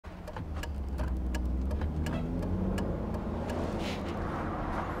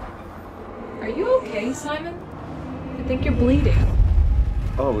you okay, Simon? I think you're bleeding.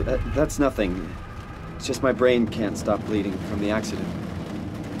 Oh, that's nothing. It's just my brain can't stop bleeding from the accident.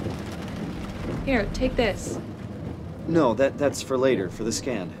 Here, take this. No, that's for later, for the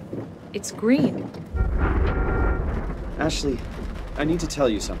scan. It's green. Ashley, I need to tell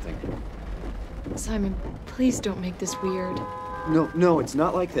you something. Simon, please don't make this weird. No, it's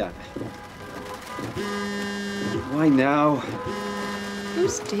not like that. Why now?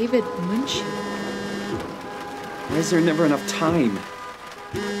 Who's David Munshi? Why is there never enough time?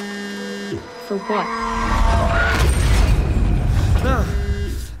 For what?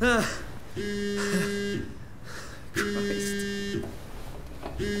 Christ.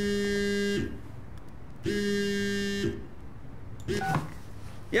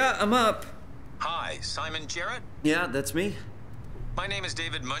 Yeah, I'm up. Hi, Simon Jarrett? Yeah, that's me. My name is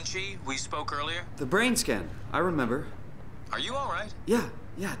David Munshi. We spoke earlier. The brain scan. I remember. Are you all right? Yeah,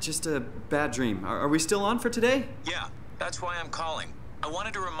 just a bad dream. Are we still on for today? Yeah, that's why I'm calling. I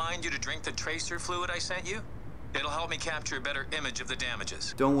wanted to remind you to drink the tracer fluid I sent you. It'll help me capture a better image of the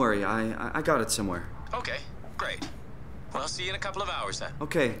damages. Don't worry, I got it somewhere. Okay, great. Well, I'll see you in a couple of hours then.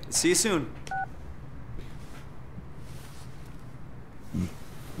 Okay, see you soon.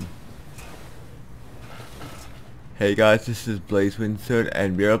 Hey guys, this is BlazeWindsword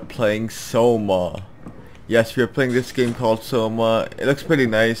and we are playing SOMA. Yes, we are playing this game called SOMA. It looks pretty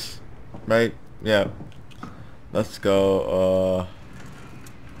nice, right? Yeah. Let's go.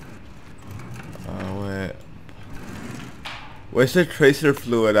 Wait. Where's the tracer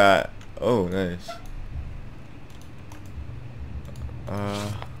fluid at? Oh, nice.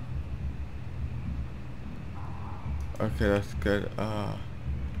 Okay, that's good.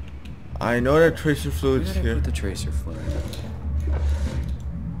 I know that tracer fluid is here. Put the tracer fluid.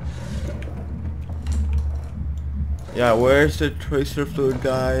 Yeah, where's the tracer fluid,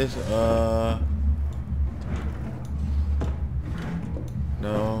 guys?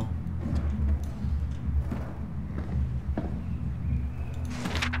 No.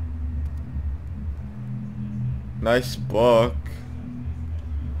 Nice book.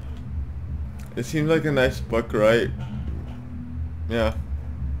 It seems like a nice book, right? Yeah.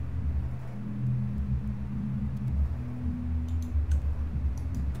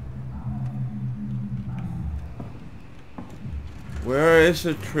 Where is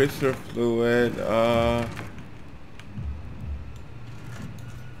the tracer fluid?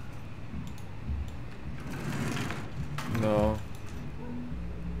 No.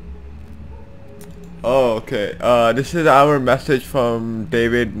 Oh, okay. This is our message from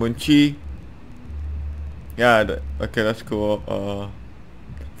David Munshi. Yeah, okay, that's cool.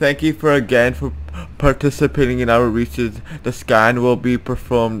 Thank you for participating in our research. The scan will be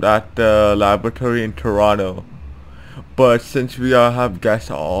performed at the laboratory in Toronto. But since we have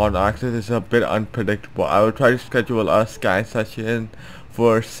guests on access, it's a bit unpredictable. I will try to schedule a scan session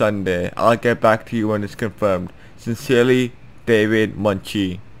for Sunday. I'll get back to you when it's confirmed. Sincerely, David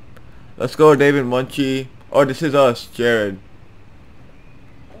Munshi. Let's go, David Munshi. Oh, this is us, Jared.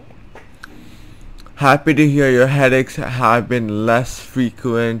 Happy to hear your headaches have been less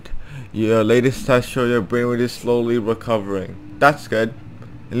frequent. Your latest tests show your brain is slowly recovering. That's good.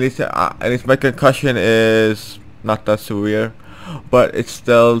 At least my concussion is not that severe, but it's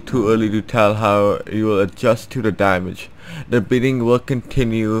still too early to tell how you will adjust to the damage. The bleeding will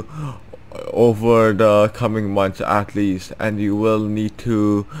continue over the coming months at least, and you will need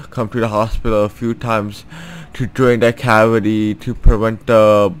to come to the hospital a few times to drain the cavity to prevent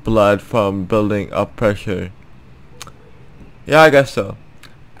the blood from building up pressure. Yeah, I guess so.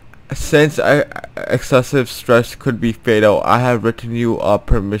 Since excessive stress could be fatal, I have written you a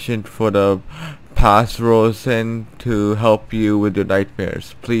permission for the past Rosen to help you with your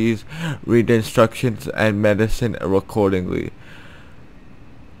nightmares. Please read the instructions and medicine accordingly.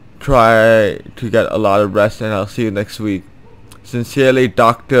 Try to get a lot of rest and I'll see you next week. Sincerely,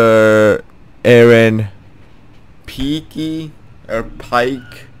 Docter Aaron Peaky or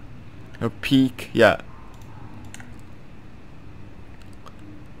Pike or Peak, yeah.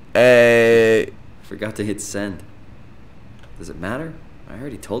 Forgot to hit send. Does it matter? I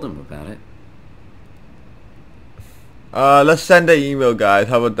already told him about it. Let's send the email, guys.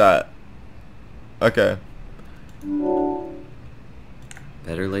 How about that? Okay.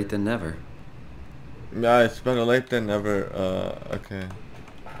 Better late than never. Yeah, it's better late than never. Okay.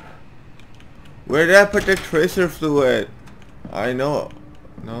 Where did I put the tracer fluid? I know.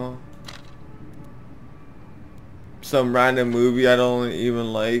 No. Some random movie I don't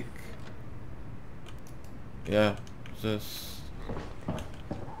even like. Yeah, just.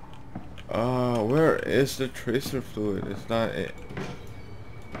 Where is the tracer fluid? It's not it.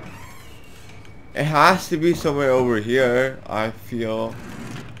 It has to be somewhere over here, I feel.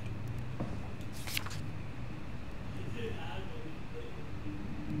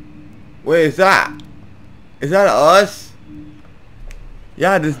 Wait, is that us?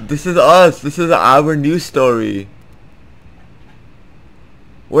 Yeah, this is us. This is our news story.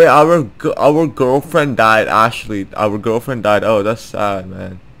 Wait, our girlfriend died, Ashley. Our girlfriend died. Oh, that's sad,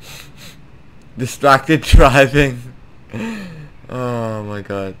 man. Distracted driving. Oh my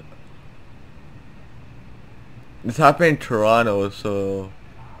god. This happened in Toronto, so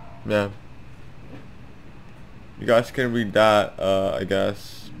yeah. You guys can read that, I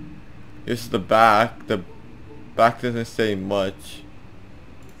guess. This is the back. The back doesn't say much.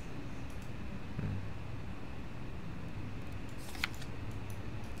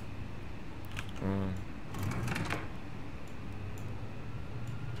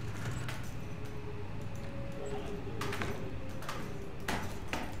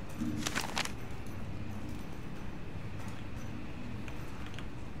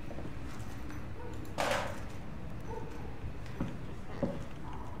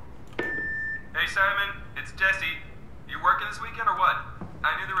 Hey Simon, it's Jesse. You working this weekend or what?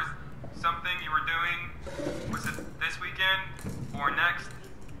 I knew there was something you were doing. Was it this weekend or next?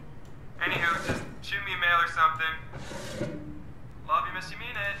 Anywho, just shoot me a mail or something. Love you, miss you,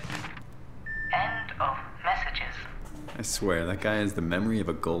 mean it. End of messages. I swear, that guy has the memory of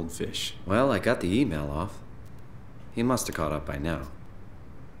a goldfish. Well, I got the email off. He must have caught up by now.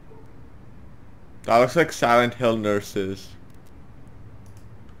 That looks like Silent Hill nurses.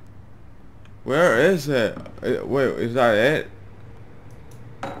 Where is it? Wait, is that it?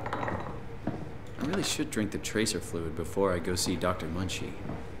 I really should drink the tracer fluid before I go see Doctor Munshi.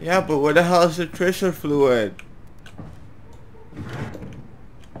 Yeah, but where the hell is the tracer fluid?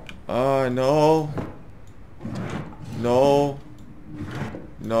 Oh, no. No.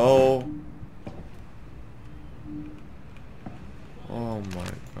 No. Oh my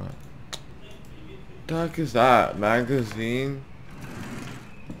god. What the heck is that? Magazine?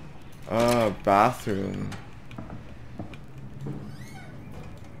 Bathroom.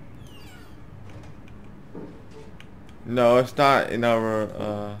 No, it's not in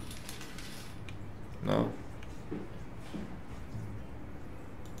our, no.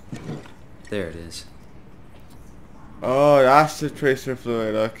 There it is. Oh, that's the tracer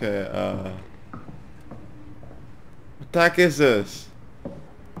fluid, okay, what the heck is this?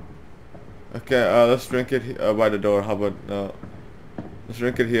 Okay, let's drink it by the door, how about, no. Let's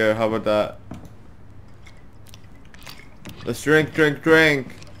drink it here, how about that? Let's drink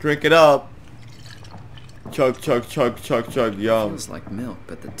it up. Chug, chug, chug, chug, chug, It yum. feels like milk,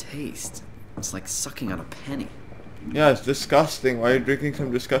 but the taste, it's like sucking on a penny. Yeah, it's disgusting. Why are you drinking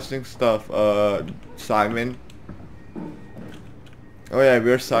some disgusting stuff, Simon? Oh yeah,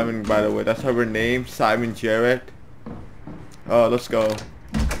 we're Simon, by the way. That's our name, Simon Jarrett. Oh, let's go.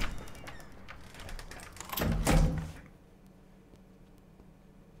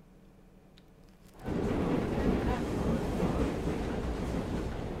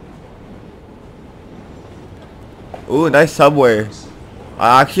 Ooh, nice subway.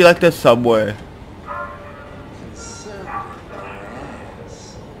 I actually like the subway.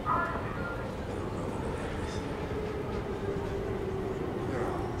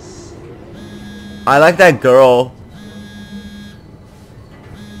 I like that girl.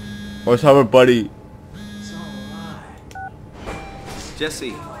 What's our buddy?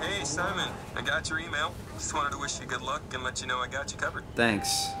 Jesse. Hey, Simon. I got your email. Just wanted to wish you good luck and let you know I got you covered.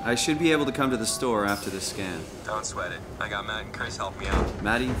 Thanks. I should be able to come to the store after the scan. Don't sweat it. I got Matt and Chris helping me out.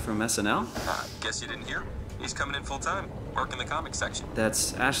 Matty from SNL? Guess you didn't hear? He's coming in full time, working the comics section.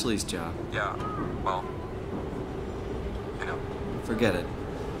 That's Ashley's job. Yeah, well, you know. Forget it.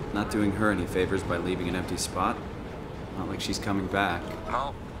 Not doing her any favors by leaving an empty spot. Not like she's coming back.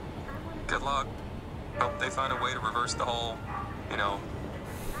 Well, good luck. Hope they find a way to reverse the whole, you know,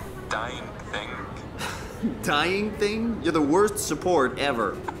 dying thing. Dying thing? You're the worst support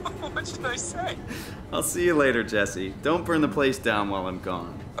ever. What should I say? I'll see you later, Jesse. Don't burn the place down while I'm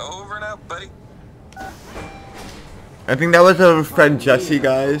gone. Over and out, buddy. I think that was our friend Jesse,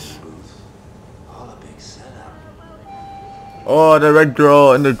 guys. Oh, the red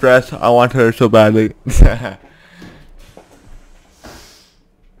girl in the dress. I want her so badly.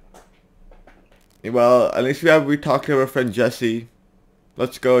 Well, at least we talked to our friend Jesse.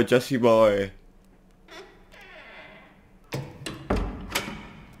 Let's go, Jesse boy.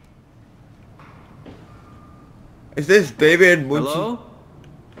 Is this David Munshi? Hello?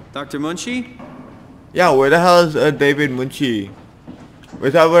 Dr. Munshi? Yeah, where the hell is David Munshi?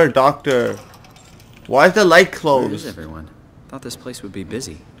 Where's our doctor? Why is the light Where is closed? everyone? Thought this place would be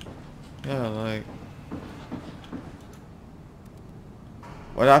busy. Yeah, like...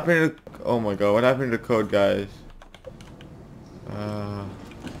 What happened to... Oh my god, what happened to the code, guys?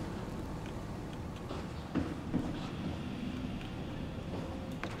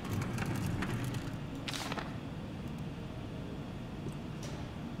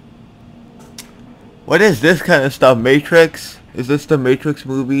 What is this kind of stuff? Matrix? Is this the Matrix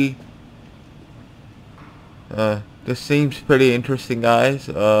movie? This seems pretty interesting, guys.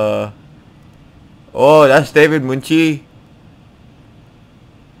 Oh, that's David Munshi.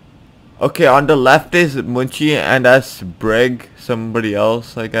 Okay, on the left is Munshi, and that's Brig, somebody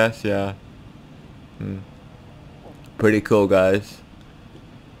else, I guess. Yeah. Pretty cool, guys.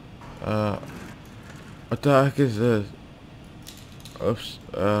 What the heck is this? Oops.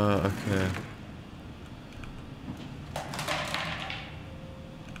 Okay.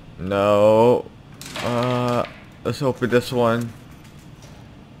 No. Let's open this one.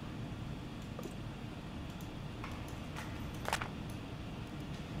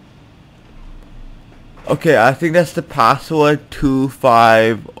 Okay, I think that's the password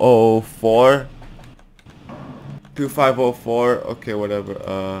 2504. 2504. Okay,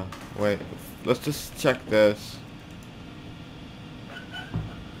 whatever. Wait. Let's just check this.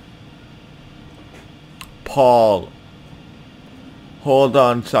 Paul. Hold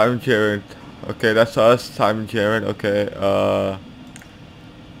on, Simon Jarrett. Okay, that's us, Simon Jarrett. Okay,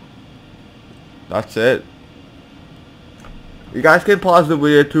 that's it. You guys can pause the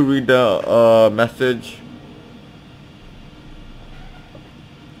video to read the message.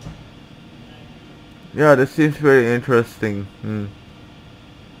 Yeah, this seems very interesting.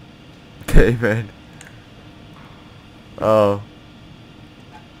 David. Oh.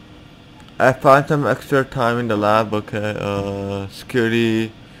 I found some extra time in the lab. Okay,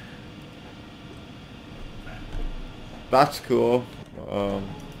 security. That's cool.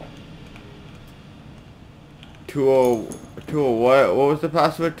 20 what was the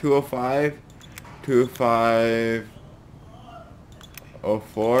password? 205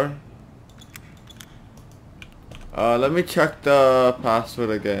 2504. Let me check the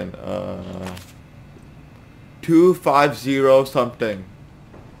password again. 250 something.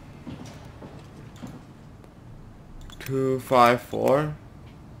 254.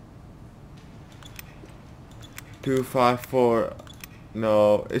 254.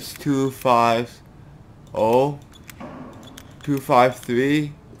 No, it's 250.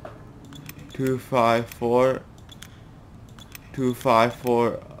 253. 254.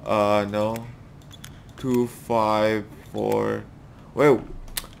 254. No. 254. Wait.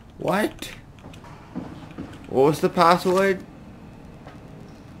 What? What was the password?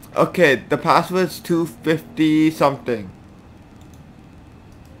 Okay, the password is 250 something.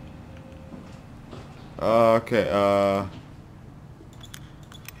 Okay,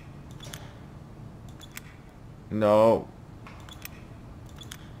 no.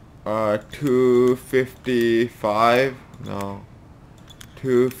 255, no.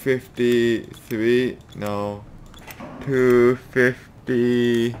 253, no.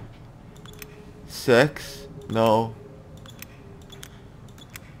 256, no.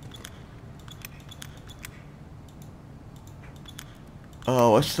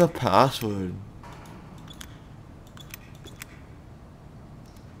 Oh, what's the password?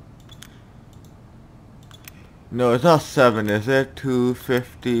 No, it's not 7, is it?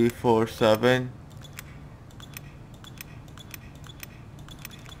 254-7.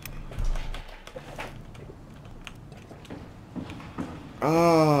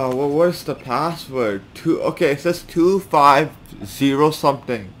 Oh, well, what is the password? Okay, it says 250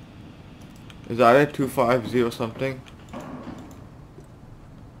 something. Is that it? 250 something?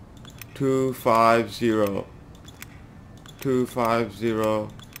 250.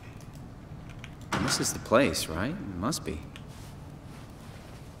 250. This is the place, right? It must be.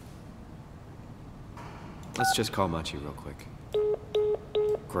 Let's just call Machi real quick.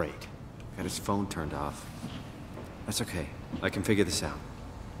 Great. Got his phone turned off. That's okay. I can figure this out.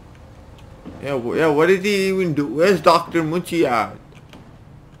 Yeah, what did he even do? Where's Docter Munshi at?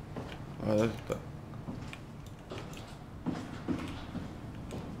 Oh, that's the...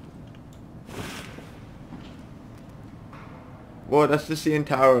 Whoa, that's the CN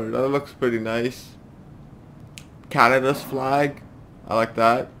Tower. That looks pretty nice. Canada's flag. I like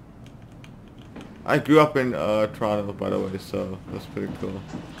that. I grew up in Toronto, by the way, so that's pretty cool.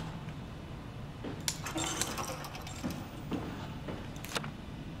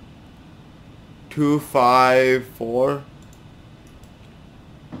 Two, 5, 4.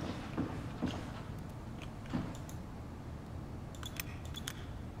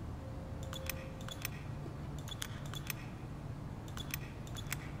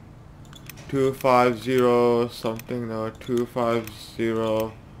 250 something, no,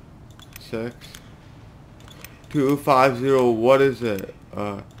 2506. 250, what is it?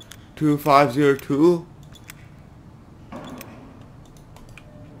 2502?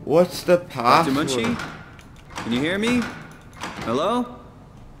 What's the password? Dr. Munshi? Can you hear me? Hello?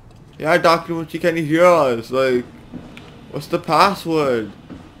 Yeah, Dr. Munshi, can you hear us? Like, what's the password?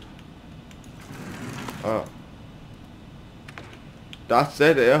 That's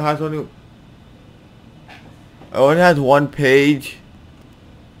it. It only has one page.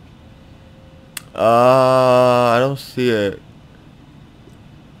 I don't see it.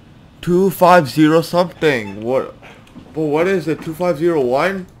 250 something. What? But what is it?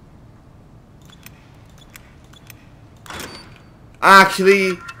 2501?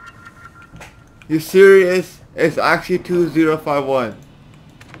 Actually, you serious? It's actually 2051.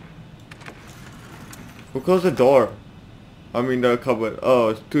 Who closed the door? I mean the cupboard. Oh,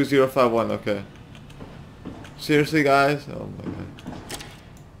 it's 2051. Okay. Seriously, guys? Oh my god.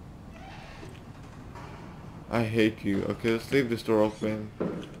 I hate you. Okay, let's leave this door open.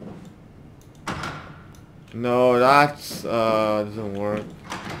 No, that's doesn't work.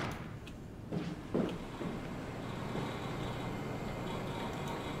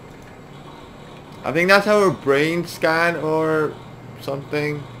 I think that's our brain scan or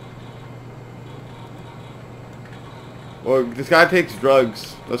something. Or this guy takes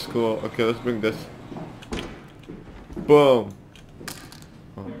drugs. That's cool. Okay, let's bring this. Boom.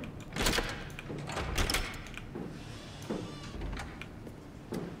 Oh.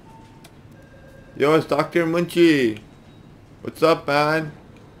 Yo, it's Docter Munshi. What's up, man?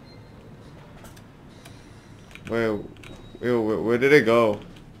 Wait, where did it go?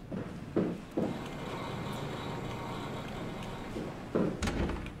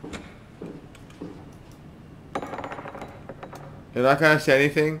 You're not gonna say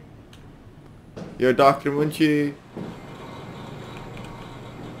anything? Yo, Docter Munshi.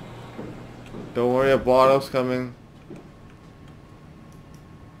 Don't worry, a bottle's coming.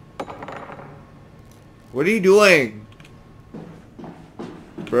 What are you doing?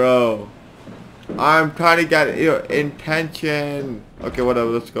 Bro. I'm trying to get your intention. Okay, whatever,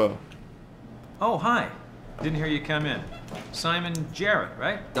 let's go. Oh, hi. Didn't hear you come in. Simon Jarrett,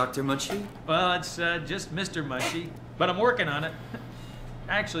 right? Dr. Munshi? Well, it's just Mr. Munshi, but I'm working on it.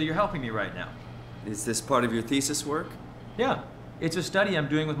 Actually, you're helping me right now. Is this part of your thesis work? Yeah, it's a study I'm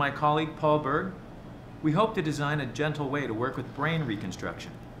doing with my colleague Paul Berg. We hope to design a gentle way to work with brain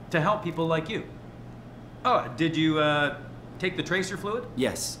reconstruction to help people like you. Oh, did you take the tracer fluid?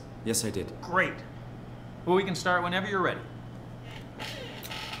 Yes. Yes, I did. Great. Well, we can start whenever you're ready.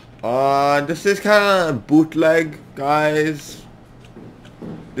 This is kind of bootleg, guys.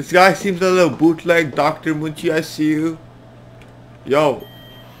 This guy seems a little bootleg. Docter Munshi, I see you. Yo.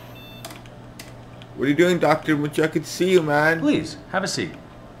 What are you doing, Docter Munshi? I can see you, man. Please, have a seat.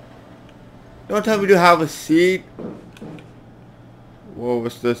 Don't tell me to have a seat. Whoa,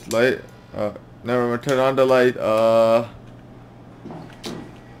 what's this light? Never mind, turn on the light.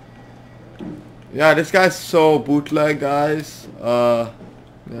 Yeah, this guy's so bootleg, guys. Yeah.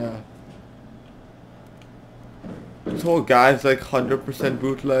 This whole guy's like 100%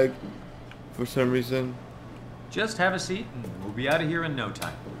 bootleg for some reason. Just have a seat and we'll be out of here in no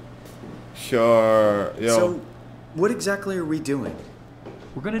time. Sure. Yo. So, what exactly are we doing?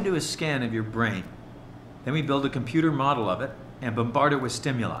 We're going to do a scan of your brain. Then we build a computer model of it and bombard it with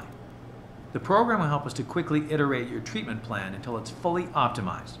stimuli. The program will help us to quickly iterate your treatment plan until it's fully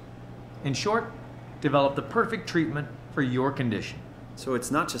optimized. In short, develop the perfect treatment for your condition. So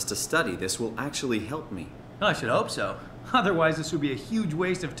it's not just a study, this will actually help me. I should hope so. Otherwise, this would be a huge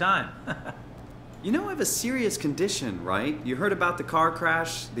waste of time. You know I have a serious condition, right? You heard about the car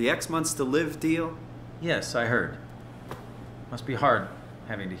crash, the X months to live deal? Yes, I heard. Must be hard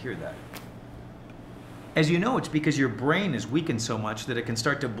having to hear that. As you know, it's because your brain is weakened so much that it can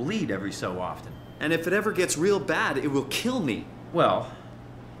start to bleed every so often. And if it ever gets real bad, it will kill me. Well,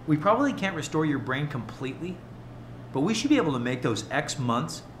 we probably can't restore your brain completely, but we should be able to make those X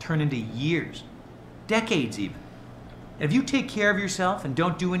months turn into years, decades even. And if you take care of yourself and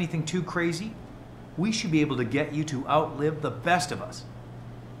don't do anything too crazy, we should be able to get you to outlive the best of us.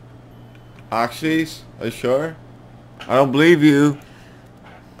 Actually, are you sure? I don't believe you.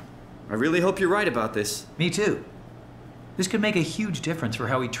 I really hope you're right about this. Me too. This could make a huge difference for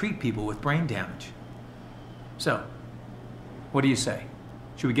how we treat people with brain damage. So, what do you say?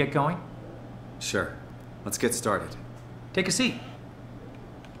 Should we get going? Sure. Let's get started. Take a seat.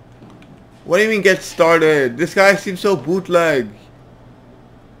 What do you mean get started? This guy seems so bootleg.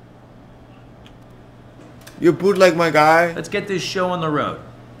 You're bootleg, my guy. Let's get this show on the road.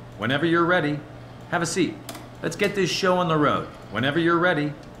 Whenever you're ready, have a seat. Let's get this show on the road. Whenever you're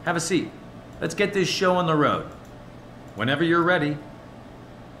ready, have a seat. Let's get this show on the road. Whenever you're ready,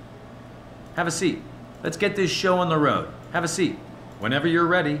 have a seat. Let's get this show on the road. Have a seat. Whenever you're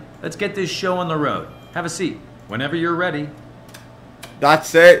ready, let's get this show on the road. Have a seat. Whenever you're ready.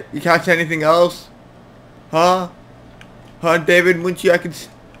 That's it? You can't say anything else? Huh? Huh, David Munshi,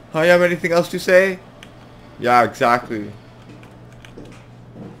 Huh, you have anything else to say? Yeah, exactly.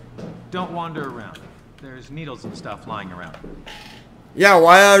 Don't wander around. There's needles and stuff lying around. Yeah,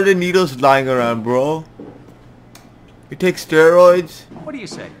 why are the needles lying around, bro? You take steroids? What do you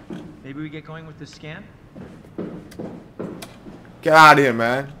say? Maybe we get going with this scan? Get out of here,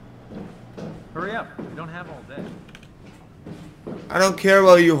 man. Hurry up. We don't have all day. I don't care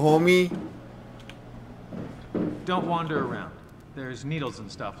about you, homie. Don't wander around. There's needles and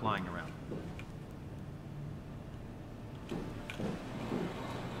stuff lying around.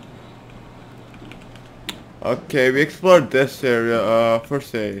 Okay, we explored this area,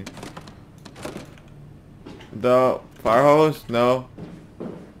 first aid. The fire hose? No.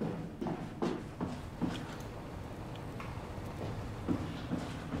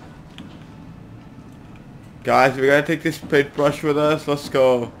 Guys, we gotta take this paintbrush with us. Let's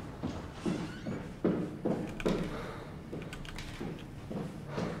go.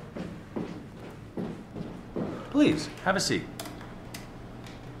 Please, have a seat.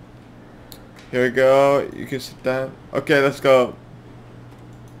 Here we go. You can sit down. Okay, let's go.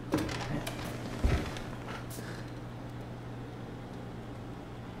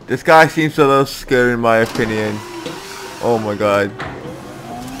 This guy seems a little scary in my opinion. Oh my god.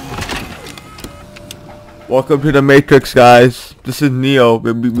 Welcome to the Matrix, guys. This is Neo.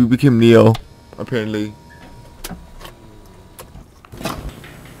 We became Neo, apparently.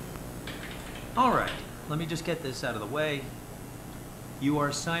 Alright, let me just get this out of the way. You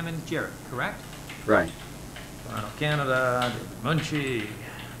are Simon Jarrett, correct? Right. Toronto, Canada, David Munshi.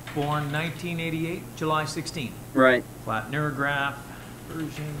 Born 1988, July 16th. Right. Flat neurograph,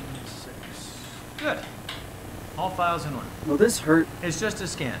 version 6. Good. All files in order. Will this hurt? It's just a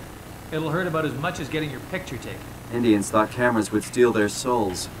scan. It'll hurt about as much as getting your picture taken. Indians thought cameras would steal their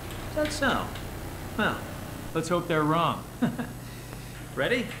souls. Is that so? Well, let's hope they're wrong.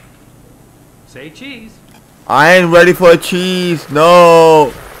 Ready? Say cheese. I ain't ready for a cheese.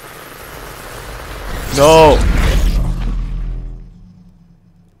 No. No.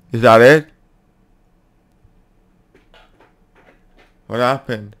 Is that it? What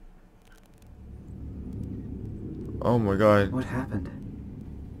happened? Oh my god. What happened?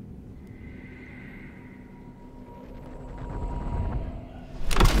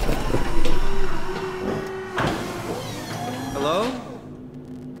 Hello?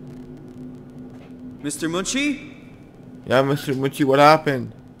 Mr. Munshi? Yeah, Mr. Munshi, what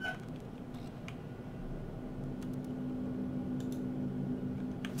happened?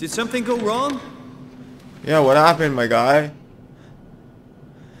 Did something go wrong? Yeah, what happened, my guy?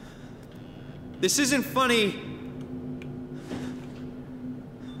 This isn't funny.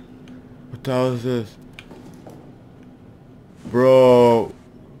 What the hell is this? Bro.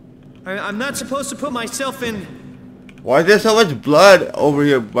 I'm not supposed to put myself in. Why is there so much blood over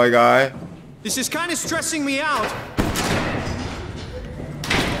here, my guy? This is kind of stressing me out.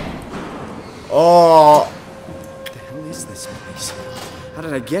 Oh. What the hell is this place? How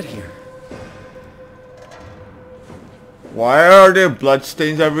did I get here? Why are there blood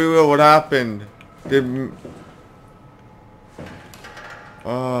stains everywhere? What happened?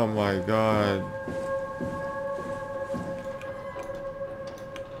 Oh my god.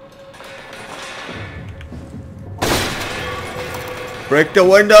 Break the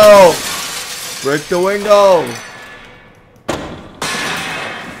window! Break the window!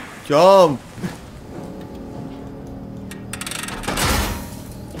 Jump!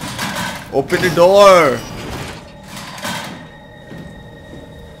 Open the door!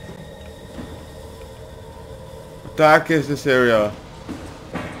 What the heck is this area?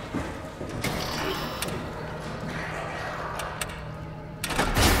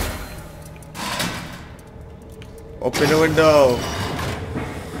 Open the window!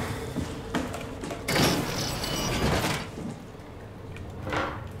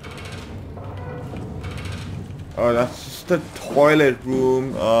 Oh, that's just the toilet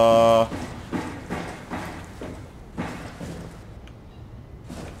room. What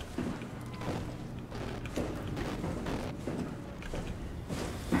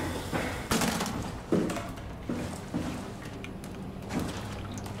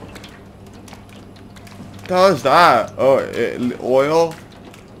the hell is that? Oh, oil?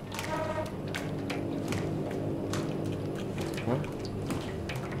 What?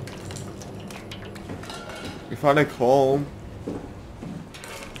 found a comb.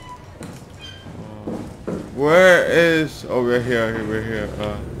 Where is... Oh, we're here, we're here.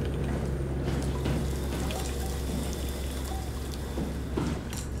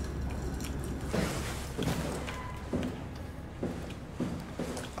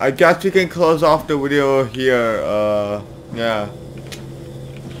 I guess we can close off the video here. Yeah.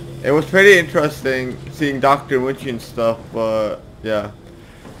 It was pretty interesting seeing Docter Munshi and stuff, but yeah.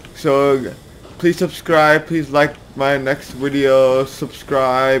 So please subscribe, please like my next video,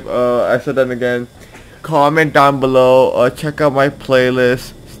 subscribe, I said that again. Comment down below, check out my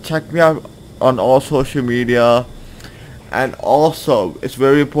playlist, check me out on all social media, and also it's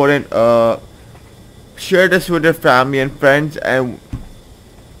very important, share this with your family and friends, and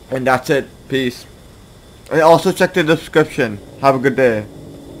that's it. Peace. And also check the description. Have a good day.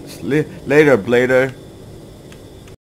 Later, Blader.